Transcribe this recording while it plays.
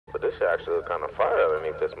But this shit actually look kind of fire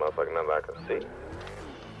underneath this motherfucker now that I can see.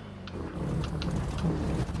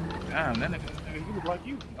 Damn, that nigga, you look like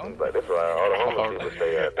you. Like this is why all the homeless people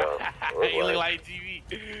stay at though. You look like TV.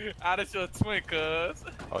 Ah, that's your twin, cuz.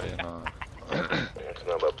 Oh yeah, no. It's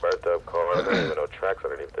nothing but burnt up cars. There ain't even no tracks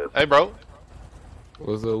underneath this. Hey, bro.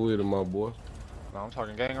 What's up with it, my boy? No, I'm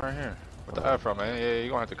talking gang right here. What the F from, man? Yeah, you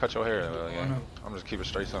gonna have to cut your hair, man. I'm just keep it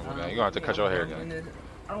straight simple, man. You gonna have to cut your hair, gang.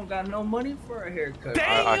 I don't got no money for a haircut.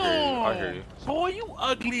 Damn! I hear you. Boy, you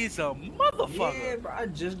ugly as a motherfucker. Yeah, bro. I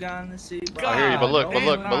just got in the city, bro. I hear you, but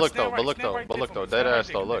look though, dead ass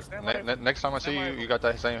though. Look, next time I see you, you got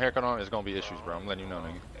that same haircut on, it's gonna be issues, bro. I'm letting you know,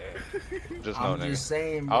 nigga. Just know, nigga. Just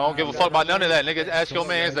saying, bro. I don't give a fuck about none of that, nigga. Ask your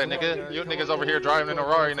mans that, nigga. You niggas over here driving in a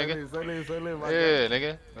Rari, nigga. Yeah,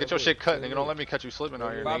 nigga. Get your shit cut, nigga. Don't let me catch you slipping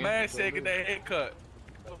out here, nigga. My man said get that haircut.